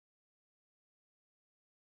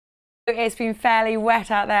It's been fairly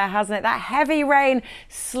wet out there, hasn't it? That heavy rain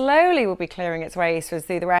slowly will be clearing its way eastwards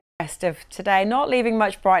through the rest of today, not leaving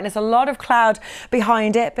much brightness, a lot of cloud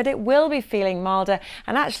behind it, but it will be feeling milder,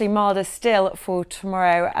 and actually milder still for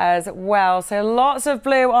tomorrow as well. So lots of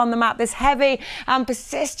blue on the map. This heavy and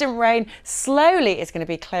persistent rain slowly is going to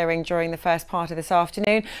be clearing during the first part of this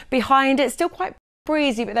afternoon. Behind it, still quite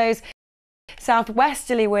breezy, but those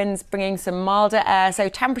southwesterly winds bringing some milder air, so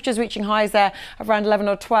temperatures reaching highs there of around 11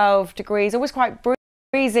 or 12 degrees. Always quite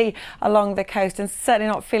breezy along the coast, and certainly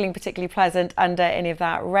not feeling particularly pleasant under any of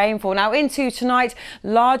that rainfall. Now into tonight,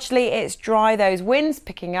 largely it's dry, those winds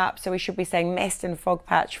picking up, so we should be saying mist and fog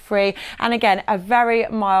patch free, and again a very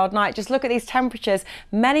mild night. Just look at these temperatures,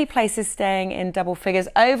 many places staying in double figures,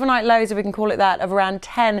 overnight lows, if we can call it that, of around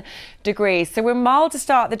 10 degrees. So we're mild to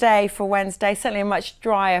start the day for Wednesday, certainly a much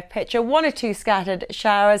drier picture, one or two scattered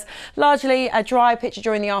showers, largely a dry picture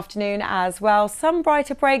during the afternoon as well, some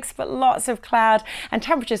brighter breaks but lots of cloud, and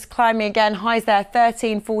temperatures climbing again, highs there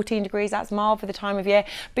 13-14 degrees. That's mild for the time of year.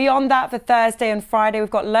 Beyond that, for Thursday and Friday, we've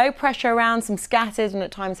got low pressure around, some scattered and at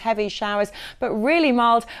times heavy showers, but really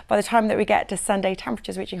mild by the time that we get to Sunday.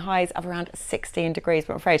 Temperatures reaching highs of around 16 degrees,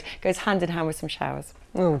 but I'm afraid it goes hand in hand with some showers.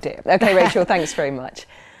 Oh dear. Okay, Rachel, thanks very much.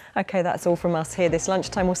 Okay, that's all from us here this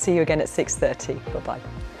lunchtime. We'll see you again at 6:30. Bye-bye.